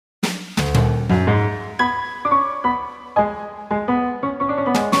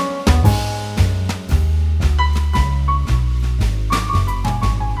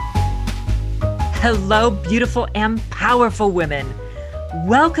Hello, beautiful and powerful women.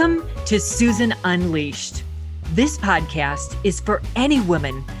 Welcome to Susan Unleashed. This podcast is for any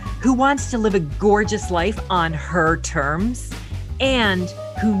woman who wants to live a gorgeous life on her terms and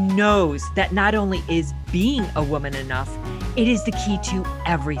who knows that not only is being a woman enough, it is the key to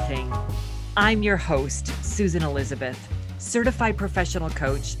everything. I'm your host, Susan Elizabeth, certified professional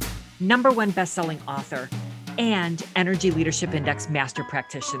coach, #1 best-selling author, and Energy Leadership Index master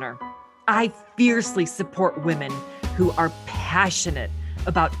practitioner. I fiercely support women who are passionate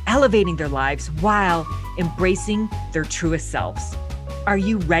about elevating their lives while embracing their truest selves. Are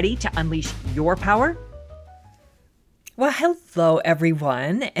you ready to unleash your power? Well, hello,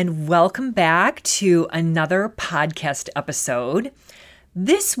 everyone, and welcome back to another podcast episode.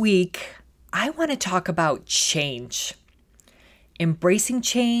 This week, I want to talk about change, embracing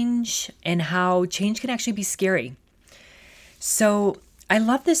change, and how change can actually be scary. So I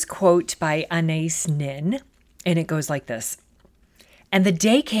love this quote by Anais Nin, and it goes like this. And the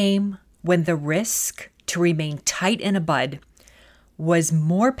day came when the risk to remain tight in a bud was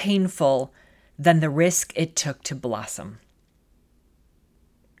more painful than the risk it took to blossom.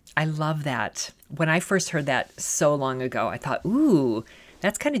 I love that. When I first heard that so long ago, I thought, ooh,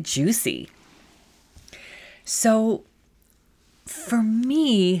 that's kind of juicy. So for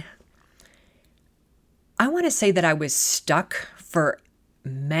me, I want to say that I was stuck for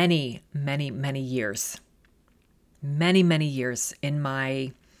many years in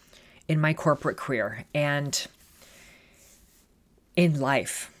my corporate career and in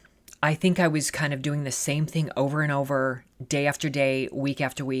life. I think I was kind of doing the same thing over and over, day after day, week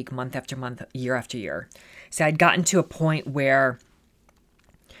after week, month after month, year after year. So I'd gotten to a point where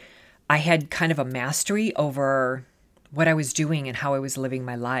I had kind of a mastery over what I was doing and how I was living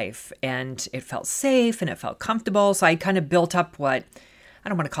my life. And it felt safe and it felt comfortable. So I kind of built up what, I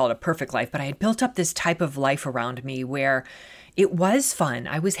don't want to call it a perfect life, but I had built up this type of life around me where it was fun.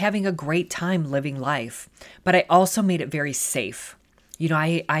 I was having a great time living life, but I also made it very safe. You know,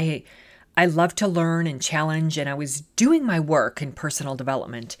 I love to learn and challenge, and I was doing my work in personal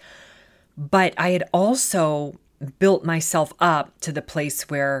development, but I had also built myself up to the place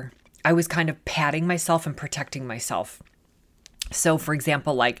where I was kind of patting myself and protecting myself. So for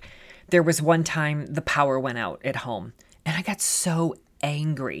example, like there was one time the power went out at home and I got so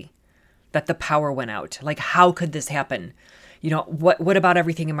angry that the power went out. Like, how could this happen? You know, what about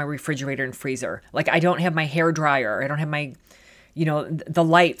everything in my refrigerator and freezer? Like, I don't have my hair dryer. I don't have my, the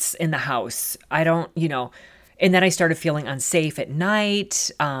lights in the house. I don't, and then I started feeling unsafe at night.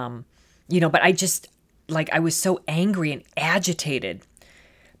 But I just I was so angry and agitated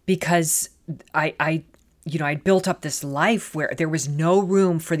because I'd built up this life where there was no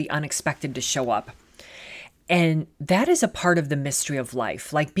room for the unexpected to show up. And that is a part of the mystery of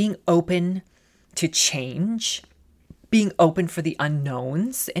life, like being open to change, being open for the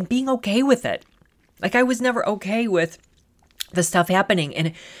unknowns, and being okay with it. Like, I was never okay with the stuff happening.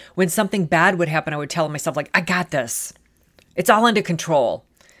 And when something bad would happen, I would tell myself, like, I got this. It's all under control.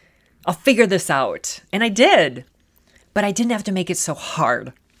 I'll figure this out. And I did. But I didn't have to make it so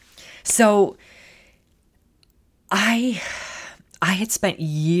hard. So I had spent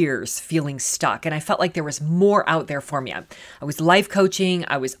years feeling stuck, and I felt like there was more out there for me. I was life coaching.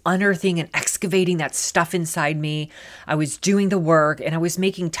 I was unearthing and excavating that stuff inside me. I was doing the work, and I was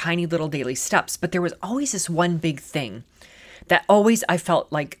making tiny little daily steps. But there was always this one big thing that always I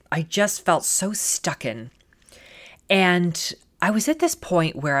felt like I just felt so stuck in. And I was at this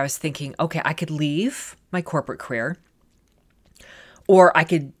point where I was thinking, okay, I could leave my corporate career, or I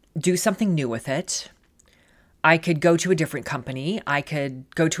could do something new with it. I could go to a different company. I could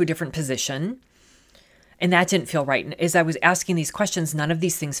go to a different position. And that didn't feel right. And as I was asking these questions, none of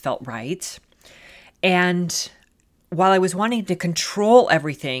these things felt right. And while I was wanting to control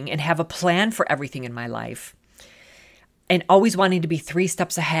everything and have a plan for everything in my life, and always wanting to be 3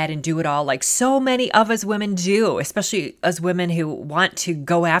 steps ahead and do it all like so many of us women do, especially as women who want to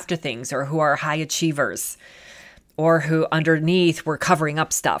go after things or who are high achievers or who underneath were covering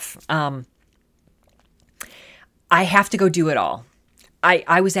up stuff. I have to go do it all.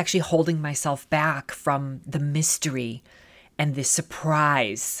 I was actually holding myself back from the mystery and the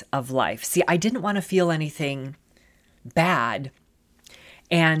surprise of life. See, I didn't want to feel anything bad.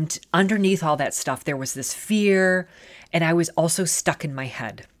 And underneath all that stuff, there was this fear, and I was also stuck in my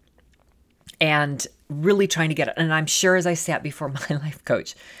head and really trying to get it. And I'm sure as I sat before my life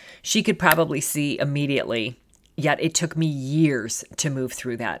coach, she could probably see immediately, yet it took me years to move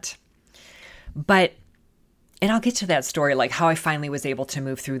through that. And I'll get to that story, like how I finally was able to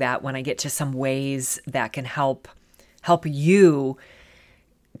move through that when I get to some ways that can help you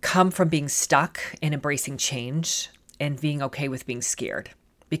come from being stuck and embracing change and being okay with being scared,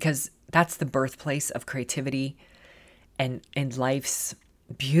 because that's the birthplace of creativity and life's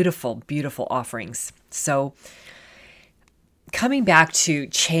beautiful, beautiful offerings. So coming back to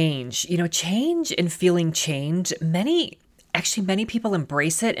change, change and feeling change, many people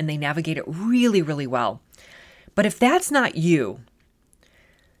embrace it and they navigate it really, really well. But if that's not you,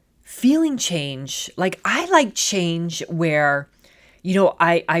 feeling change, I like change where,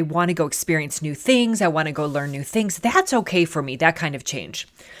 I want to go experience new things. I want to go learn new things. That's okay for me, that kind of change.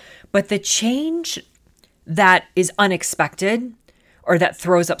 But the change that is unexpected or that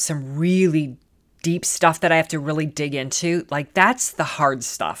throws up some really deep stuff that I have to really dig into, that's the hard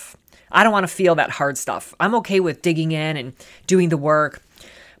stuff. I don't want to feel that hard stuff. I'm okay with digging in and doing the work,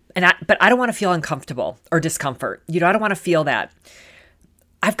 but I don't want to feel uncomfortable or discomfort. I don't want to feel that.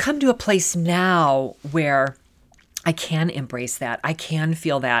 I've come to a place now where I can embrace that. I can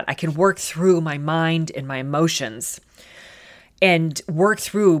feel that. I can work through my mind and my emotions and work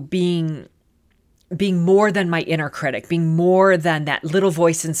through being more than my inner critic, being more than that little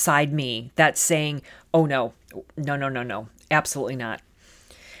voice inside me that's saying, oh no, absolutely not.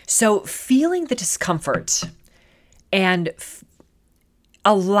 So feeling the discomfort and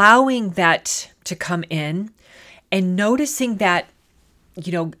allowing that to come in and noticing that,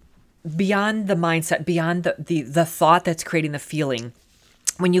 beyond the mindset, beyond the thought that's creating the feeling,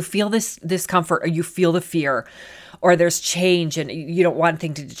 when you feel this discomfort or you feel the fear or there's change and you don't want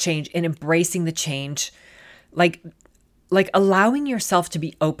things to change, and embracing the change, like allowing yourself to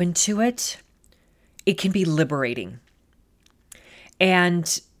be open to it, it can be liberating.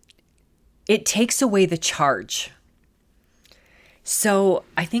 And it takes away the charge. So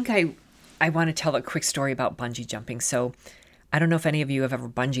I think I want to tell a quick story about bungee jumping. So I don't know if any of you have ever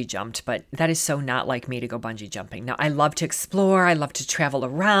bungee jumped, but that is so not like me to go bungee jumping. Now, I love to explore. I love to travel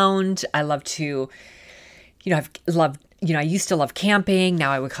around. I love to, I used to love camping.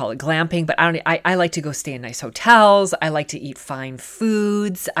 Now I would call it glamping, but I like to go stay in nice hotels. I like to eat fine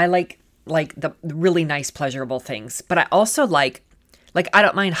foods. I like the really nice, pleasurable things. But I also like I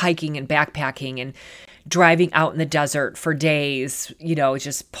don't mind hiking and backpacking and driving out in the desert for days,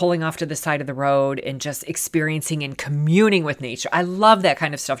 just pulling off to the side of the road and just experiencing and communing with nature. I love that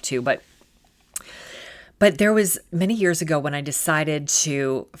kind of stuff too. But there was many years ago when I decided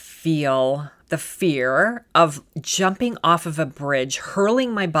to feel the fear of jumping off of a bridge,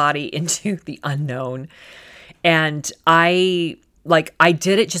 hurling my body into the unknown. And I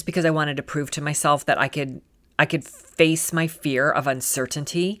did it just because I wanted to prove to myself that I could face my fear of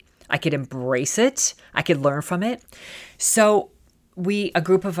uncertainty. I could embrace it. I could learn from it. So a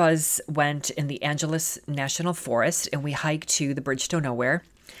group of us went in the Angeles National Forest and we hiked to the Bridge to Nowhere,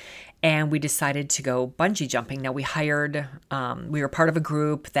 and we decided to go bungee jumping. Now we were part of a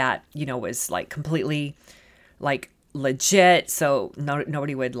group that, was completely legit. So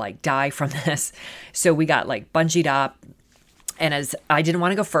nobody would die from this. So we got bungeed up. And as I didn't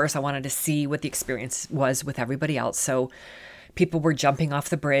want to go first, I wanted to see what the experience was with everybody else. So people were jumping off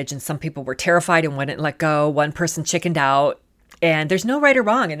the bridge and some people were terrified and wouldn't let go. One person chickened out, and there's no right or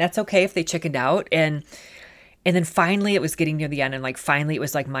wrong. And that's okay if they chickened out. And then finally it was getting near the end. And finally it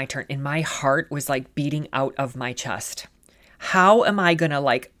was my turn, and my heart was beating out of my chest. How am I going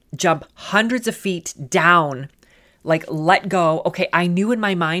to jump hundreds of feet down, let go? Okay. I knew in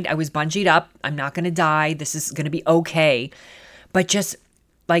my mind I was bungeed up. I'm not going to die. This is going to be okay. But just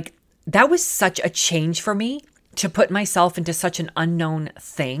that was such a change for me, to put myself into such an unknown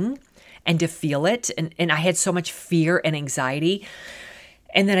thing and to feel it. And I had so much fear and anxiety.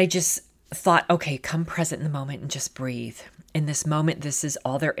 And then I just thought, okay, come present in the moment and just breathe. In this moment, this is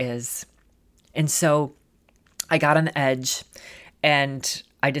all there is. And so I got on the edge and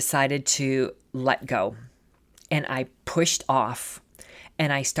I decided to let go. And I pushed off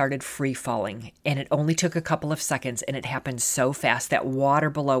and I started free falling. And it only took a couple of seconds, and it happened so fast. That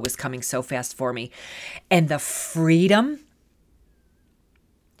water below was coming so fast for me. And the freedom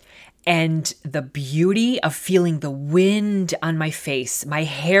and the beauty of feeling the wind on my face. My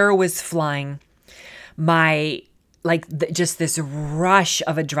hair was flying. Just this rush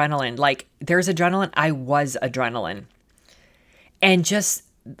of adrenaline. There's adrenaline. I was adrenaline. And just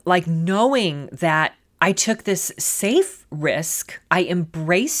knowing that I took this safe risk. I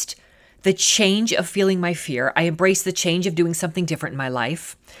embraced the change of feeling my fear. I embraced the change of doing something different in my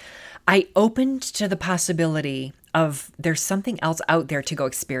life. I opened to the possibility of there's something else out there to go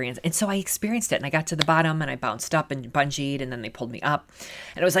experience. And so I experienced it, and I got to the bottom and I bounced up and bungeed, and then they pulled me up.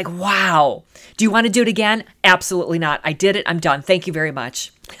 And it was wow. Do you want to do it again? Absolutely not. I did it. I'm done. Thank you very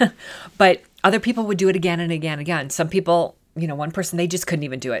much. But other people would do it again and again and again. Some people one person, they just couldn't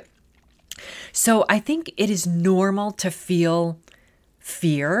even do it. So I think it is normal to feel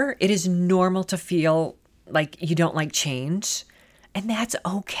fear. It is normal to feel like you don't like change. And that's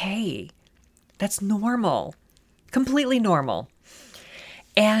okay. That's normal, completely normal.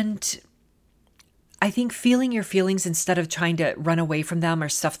 And I think feeling your feelings instead of trying to run away from them or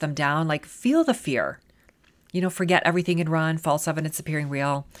stuff them down, like feel the fear. Forget everything and run, false evidence appearing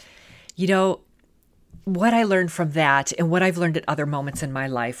real. What I learned from that and what I've learned at other moments in my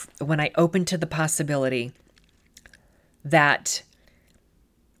life, when I open to the possibility that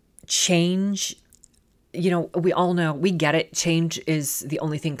change, we all know, we get it. Change is the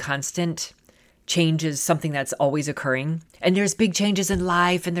only thing constant. Change is something that's always occurring. And there's big changes in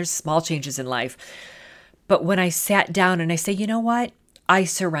life and there's small changes in life. But when I sat down and I say, you know what? I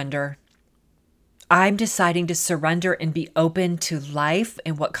surrender. I'm deciding to surrender and be open to life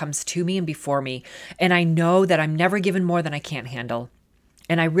and what comes to me and before me. And I know that I'm never given more than I can't handle.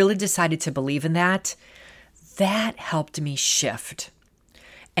 And I really decided to believe in that. That helped me shift.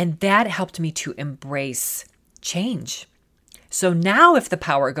 And that helped me to embrace change. So now if the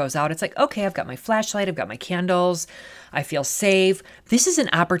power goes out, it's like, okay, I've got my flashlight, I've got my candles, I feel safe. This is an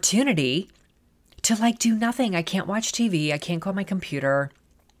opportunity to do nothing. I can't watch TV. I can't go on my computer.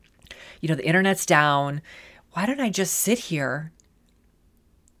 The internet's down. Why don't I just sit here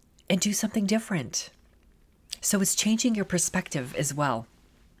and do something different? So it's changing your perspective as well.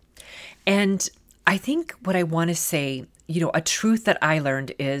 And I think what I want to say, a truth that I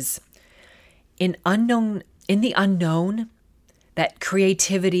learned is in the unknown, that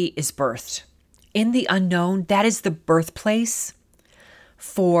creativity is birthed. In the unknown, that is the birthplace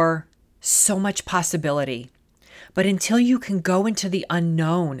for so much possibility. But until you can go into the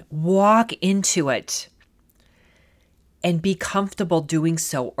unknown, walk into it, and be comfortable doing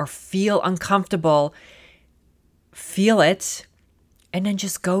so, or feel uncomfortable, feel it, and then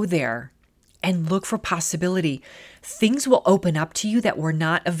just go there and look for possibility. Things will open up to you that were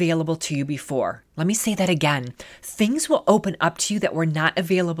not available to you before. Let me say that again. Things will open up to you that were not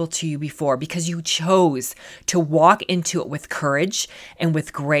available to you before because you chose to walk into it with courage and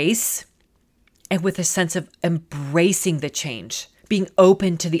with grace and with a sense of embracing the change, being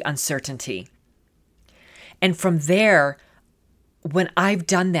open to the uncertainty. And from there, when I've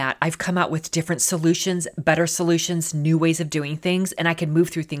done that, I've come out with different solutions, better solutions, new ways of doing things, and I can move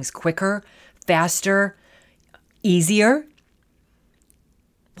through things quicker, faster, easier.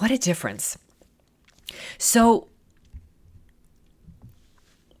 What a difference. So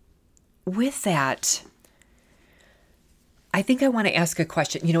with that, I think I want to ask a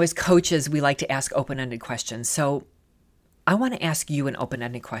question. As coaches, we like to ask open-ended questions. So I want to ask you an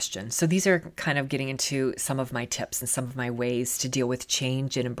open-ended question. So these are kind of getting into some of my tips and some of my ways to deal with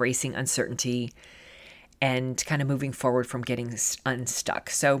change and embracing uncertainty and kind of moving forward from getting unstuck.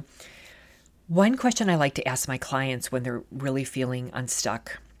 So one question I like to ask my clients when they're really feeling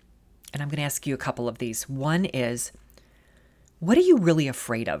unstuck, and I'm going to ask you a couple of these. One is, what are you really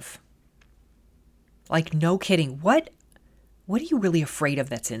afraid of? Like, no kidding. What are you really afraid of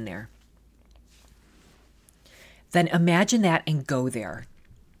that's in there? Then imagine that and go there.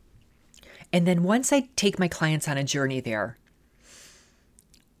 And then once I take my clients on a journey there,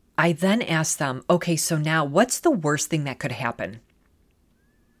 I then ask them, okay, so now what's the worst thing that could happen?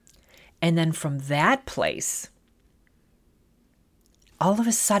 And then from that place, all of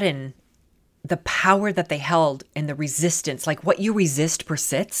a sudden, the power that they held and the resistance, like what you resist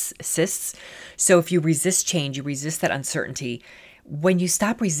persists. So if you resist change, you resist that uncertainty. When you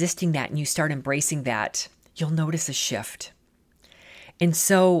stop resisting that and you start embracing that, you'll notice a shift. And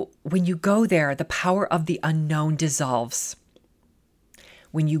so when you go there, the power of the unknown dissolves.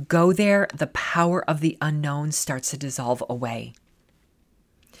 When you go there, the power of the unknown starts to dissolve away.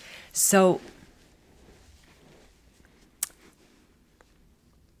 So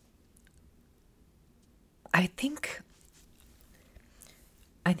I think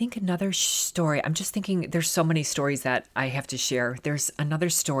another story, I'm just thinking there's so many stories that I have to share. There's another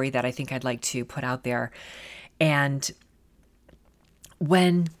story that I think I'd like to put out there. And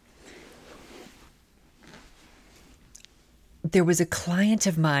when there was a client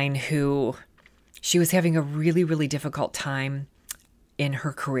of mine who, she was having a really, really difficult time in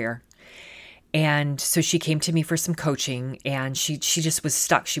her career. And so she came to me for some coaching and she just was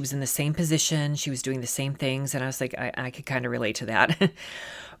stuck. She was in the same position. She was doing the same things. And I was like, I could kind of relate to that.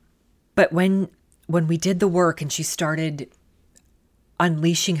 But when we did the work and she started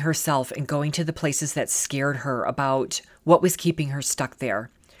unleashing herself and going to the places that scared her about what was keeping her stuck there,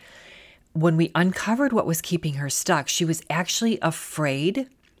 when we uncovered what was keeping her stuck, she was actually afraid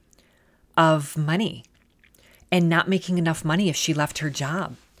of money. and not making enough money if she left her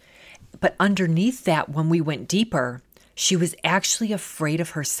job. But underneath that, when we went deeper, she was actually afraid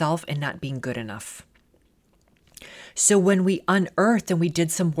of herself and not being good enough. So when we unearthed and we did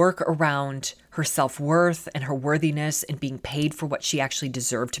some work around her self-worth and her worthiness and being paid for what she actually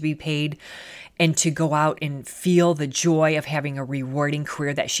deserved to be paid, and to go out and feel the joy of having a rewarding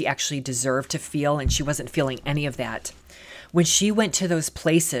career that she actually deserved to feel, and she wasn't feeling any of that. When she went to those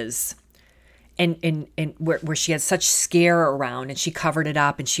places and where she had such scare around and she covered it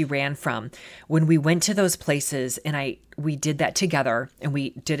up and she ran from, when we went to those places and we did that together and we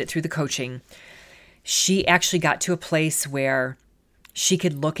did it through the coaching, she actually got to a place where she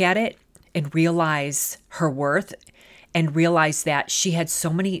could look at it and realize her worth and realize that she had so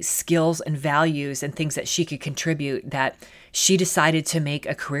many skills and values and things that she could contribute that she decided to make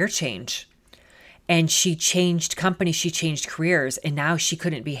a career change. And she changed companies, she changed careers, and now she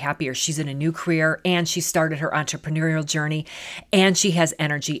couldn't be happier. She's in a new career, and she started her entrepreneurial journey, and she has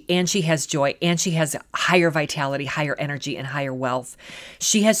energy, and she has joy, and she has higher vitality, higher energy, and higher wealth.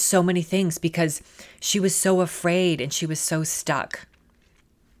 She has so many things because she was so afraid and she was so stuck.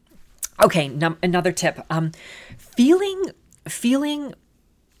 Okay, another tip. Feeling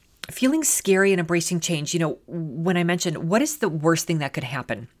scary and embracing change. When I mentioned, what is the worst thing that could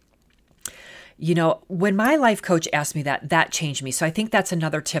happen? When my life coach asked me that changed me. So I think that's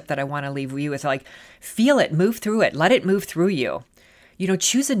another tip that I want to leave you with, feel it, move through it, let it move through you.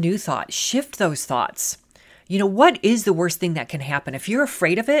 Choose a new thought, shift those thoughts. What is the worst thing that can happen? If you're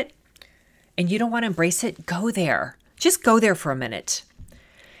afraid of it and you don't want to embrace it, go there. Just go there for a minute.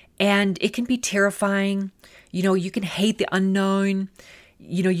 And it can be terrifying. You can hate the unknown.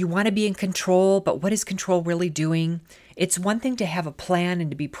 You want to be in control, but what is control really doing? It's one thing to have a plan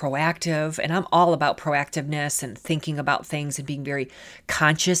and to be proactive, and I'm all about proactiveness and thinking about things and being very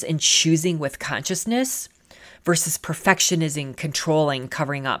conscious and choosing with consciousness versus perfectionism, controlling,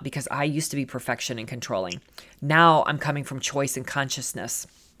 covering up, because I used to be perfection and controlling. Now I'm coming from choice and consciousness.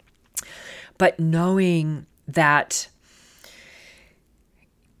 But knowing that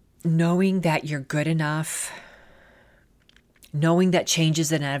you're good enough, knowing that change is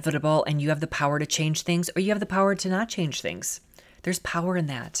inevitable and you have the power to change things, or you have the power to not change things. There's power in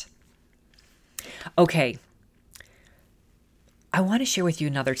that. Okay. I want to share with you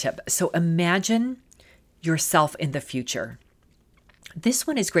another tip. So imagine yourself in the future. This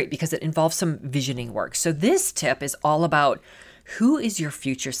one is great because it involves some visioning work. So this tip is all about who is your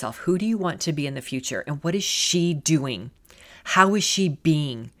future self? Who do you want to be in the future? And what is she doing? How is she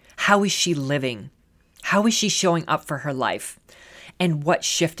being? How is she living? How is she showing up for her life? And what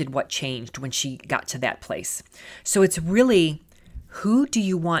shifted, what changed when she got to that place? So it's really, who do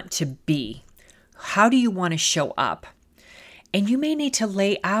you want to be? How do you want to show up? And you may need to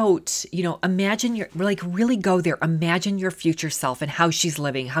lay out, imagine really go there. Imagine your future self and how she's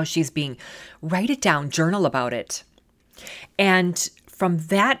living, how she's being. Write it down, journal about it. And from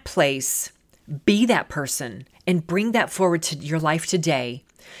that place, be that person and bring that forward to your life today.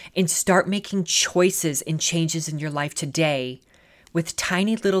 And start making choices and changes in your life today with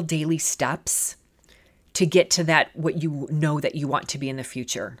tiny little daily steps to get to that, what you know that you want to be in the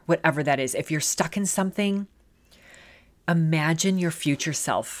future, whatever that is. If you're stuck in something, imagine your future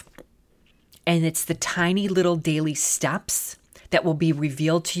self. And it's the tiny little daily steps that will be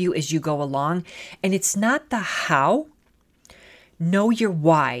revealed to you as you go along. And it's not the how. Know your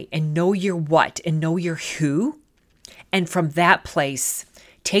why and know your what and know your who. And from that place,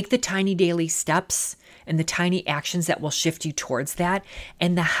 take the tiny daily steps and the tiny actions that will shift you towards that,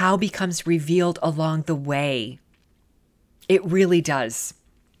 and the how becomes revealed along the way. It really does.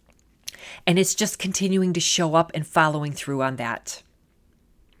 And it's just continuing to show up and following through on that.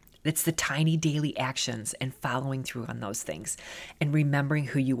 It's the tiny daily actions and following through on those things and remembering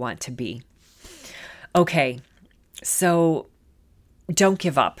who you want to be. Okay, so don't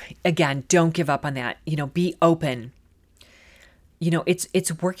give up. Again, don't give up on that. Be open.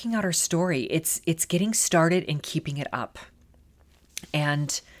 It's working out our story. It's getting started and keeping it up.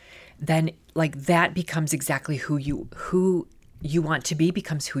 And then that becomes exactly who you want to be,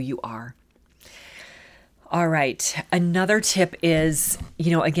 becomes who you are. All right. Another tip is,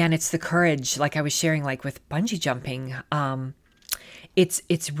 again, it's the courage, like I was sharing, with bungee jumping.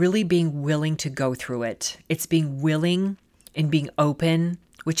 It's really being willing to go through it. It's being willing and being open,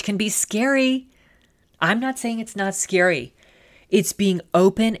 which can be scary. I'm not saying it's not scary. It's being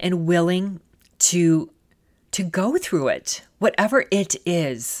open and willing to go through it, whatever it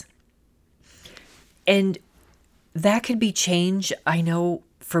is. And that could be change. I know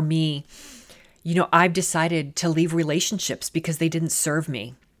for me, I've decided to leave relationships because they didn't serve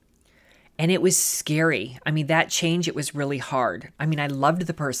me. And it was scary. I mean, that change, it was really hard. I mean, I loved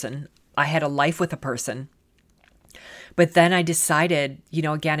the person. I had a life with a person. But then I decided,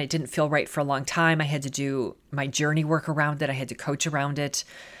 again, it didn't feel right for a long time. I had to do my journey work around it. I had to coach around it.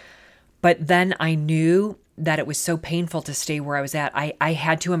 But then I knew that it was so painful to stay where I was at. I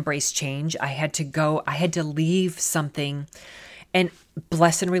had to embrace change. I had to go. I had to leave something and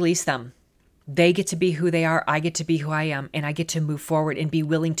bless and release them. They get to be who they are. I get to be who I am. And I get to move forward and be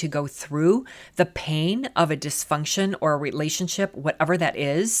willing to go through the pain of a dysfunction or a relationship, whatever that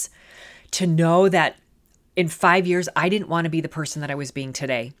is, to know that in 5 years, I didn't want to be the person that I was being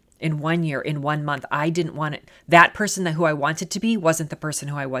today. In 1 year, in 1 month, I didn't want it. That person who I wanted to be wasn't the person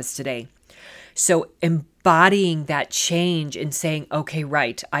who I was today. So embodying that change and saying, okay,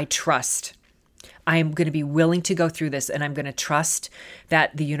 right, I trust. I'm going to be willing to go through this, and I'm going to trust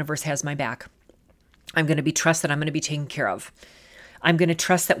that the universe has my back. I'm going to trust that I'm going to be taken care of. I'm going to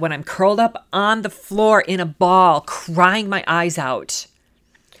trust that when I'm curled up on the floor in a ball, crying my eyes out,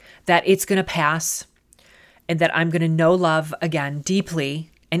 that it's going to pass, and that I'm going to know love again deeply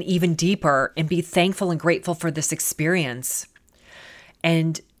and even deeper, and be thankful and grateful for this experience.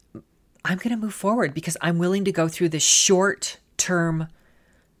 And I'm going to move forward because I'm willing to go through the short-term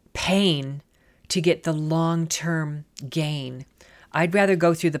pain to get the long-term gain. I'd rather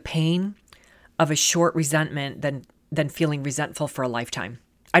go through the pain of a short resentment than feeling resentful for a lifetime.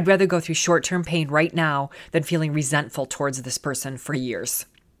 I'd rather go through short-term pain right now than feeling resentful towards this person for years,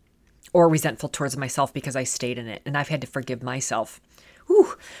 or resentful towards myself because I stayed in it and I've had to forgive myself.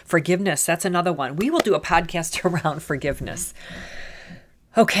 Whew, forgiveness, that's another one. We will do a podcast around forgiveness.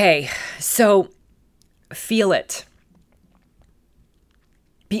 Okay, so feel it.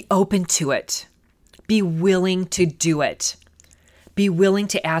 Be open to it. Be willing to do it. Be willing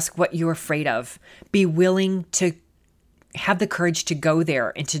to ask what you're afraid of. Be willing to have the courage to go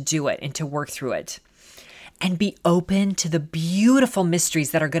there and to do it and to work through it. And be open to the beautiful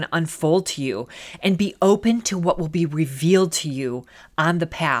mysteries that are going to unfold to you, and be open to what will be revealed to you on the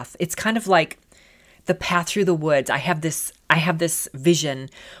path. It's kind of like the path through the woods. I have this vision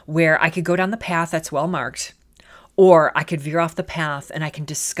where I could go down the path that's well marked, or I could veer off the path and I can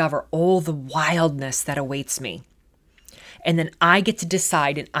discover all the wildness that awaits me. And then I get to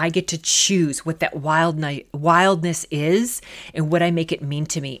decide and I get to choose what that wildness is and what I make it mean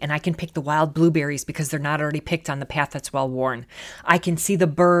to me. And I can pick the wild blueberries because they're not already picked on the path that's well worn. I can see the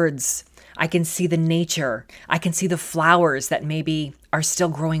birds. I can see the nature. I can see the flowers that maybe are still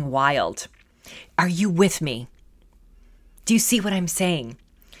growing wild. Are you with me? Do you see what I'm saying?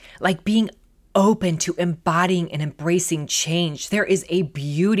 Like being open to embodying and embracing change. There is a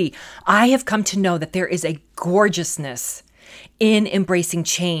beauty. I have come to know that there is a gorgeousness in embracing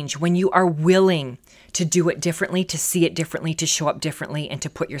change when you are willing to do it differently, to see it differently, to show up differently, and to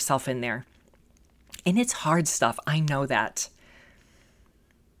put yourself in there. And it's hard stuff. I know that.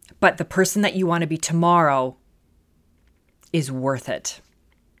 But the person that you want to be tomorrow is worth it.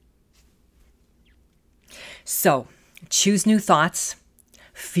 So choose new thoughts,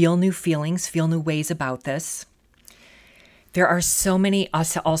 feel new feelings, feel new ways about this. There are so many, I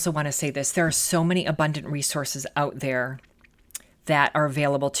also want to say this, there are so many abundant resources out there that are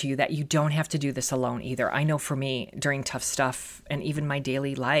available to you that you don't have to do this alone either. I know for me during tough stuff and even my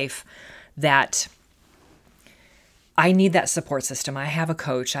daily life that I need that support system. I have a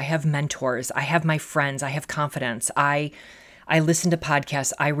coach, I have mentors, I have my friends, I have confidence. I listen to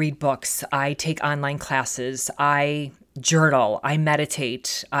podcasts, I read books, I take online classes, I journal, I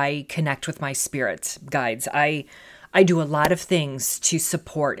meditate, I connect with my spirit guides. I do a lot of things to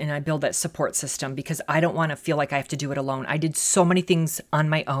support, and I build that support system because I don't want to feel like I have to do it alone. I did so many things on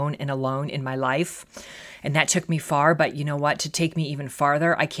my own and alone in my life, and that took me far. But you know what? To take me even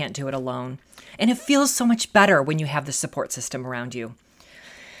farther, I can't do it alone. And it feels so much better when you have the support system around you.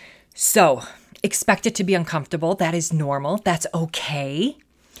 So expect it to be uncomfortable. That is normal. That's okay.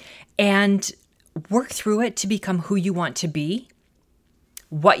 And work through it to become who you want to be,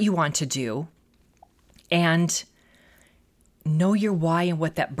 what you want to do, and know your why and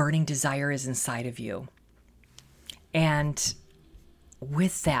what that burning desire is inside of you. And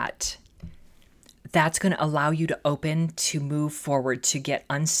with that, that's going to allow you to open to move forward, to get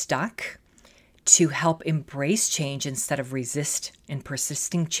unstuck, to help embrace change instead of resist and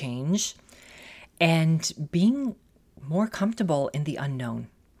persisting change, and being more comfortable in the unknown.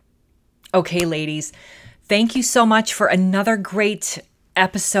 Okay, ladies, thank you so much for another great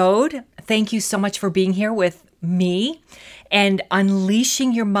episode. Thank you so much for being here with me and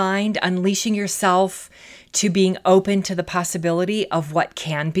unleashing your mind, unleashing yourself to being open to the possibility of what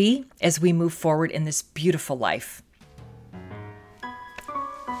can be as we move forward in this beautiful life.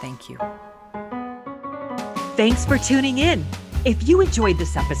 Thank you. Thanks for tuning in. If you enjoyed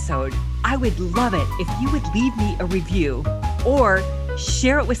this episode, I would love it if you would leave me a review or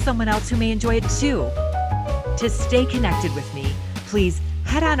share it with someone else who may enjoy it too. To stay connected with me, please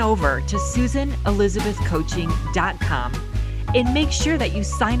head on over to SusanElizabethCoaching.com and make sure that you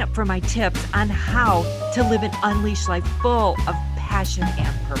sign up for my tips on how to live an unleashed life full of passion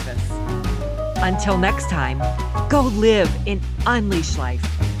and purpose. Until next time, go live an unleashed life.